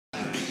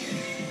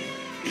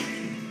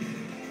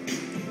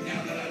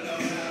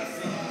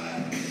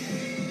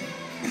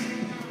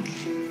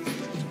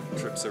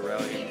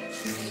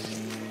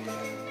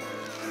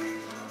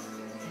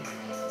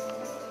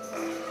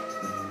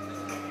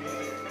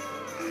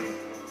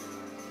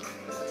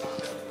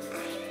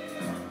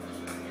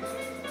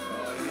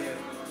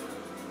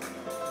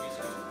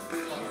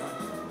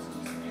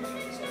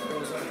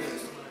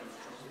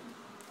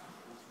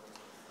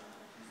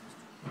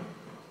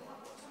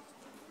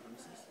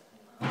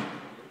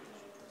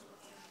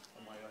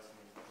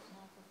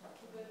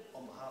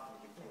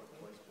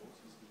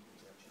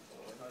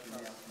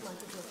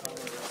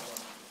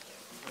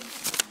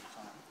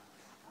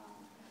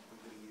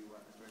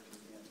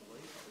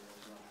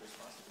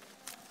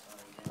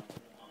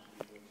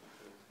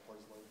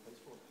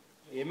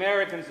The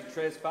Americans are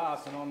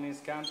trespassing on this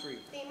country.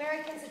 The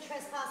Americans are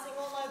trespassing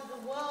all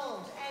over the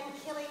world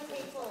and killing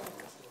people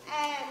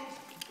and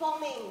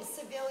bombing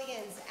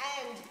civilians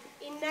and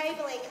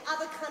enabling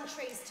other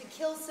countries to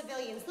kill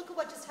civilians. Look at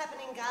what just happened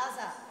in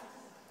Gaza.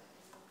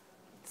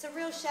 It's a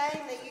real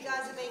shame that you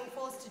guys are being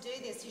forced to do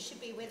this. You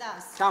should be with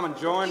us. Come and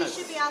join us.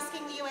 You should be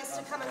asking the US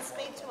to come and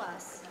speak to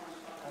us.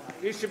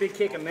 You should be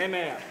kicking them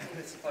out.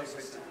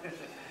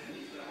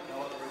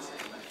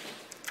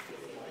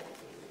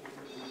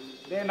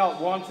 They're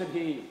not wanted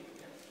here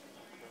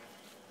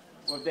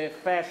with their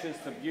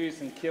fascist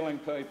abuse and killing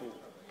people,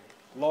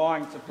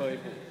 lying to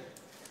people.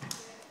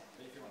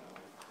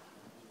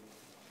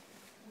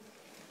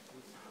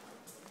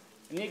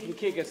 And you can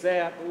kick us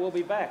out, but we'll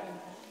be back.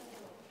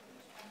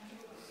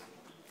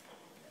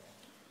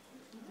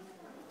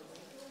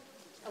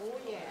 Oh,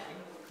 yeah.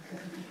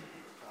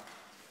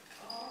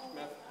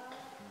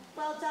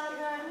 Well done,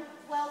 Vern.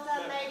 Well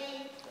done,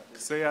 matey.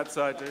 See you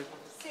outside, dude.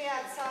 See you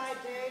outside,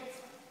 dude.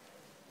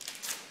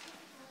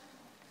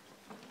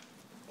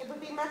 It would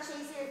be much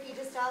easier if you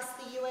just asked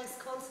the US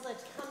Consulate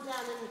to come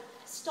down and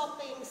stop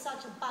being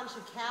such a bunch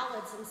of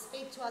cowards and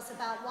speak to us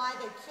about why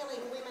they're killing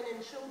women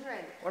and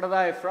children. What are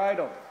they afraid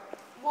of?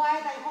 Why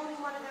are they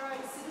holding one of their own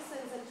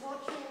citizens and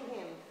torturing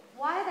him?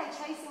 Why are they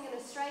chasing an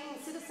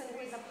Australian citizen who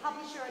is a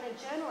publisher and a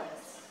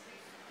journalist?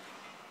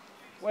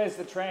 Where's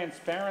the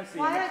transparency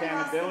Why and are they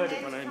accountability?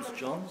 asking My them to name's come and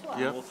John. talk to us?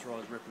 I'm an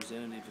authorised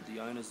representative of the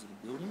owners of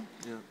the building.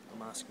 Yeah.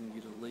 I'm asking you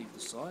to leave the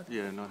site.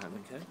 Yeah, not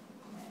happening. Okay.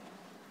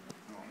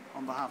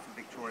 On behalf of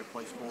Victoria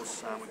Police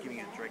Force, we're giving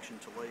you a direction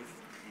to leave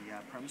the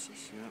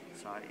premises. Yeah.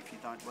 So if you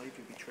don't leave,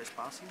 you'll be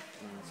trespassing.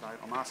 So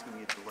I'm asking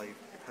you to leave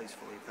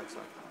peacefully if that's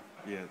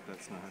okay. Yeah,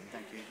 that's not happening.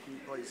 Thank you. Can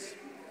you please?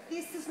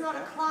 This is not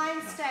a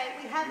Klein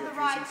state. We have the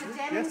right to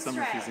demonstrate. Yes, I'm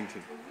refusing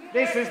to.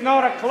 This is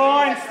not a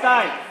Klein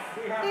state.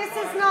 This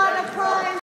is not a Klein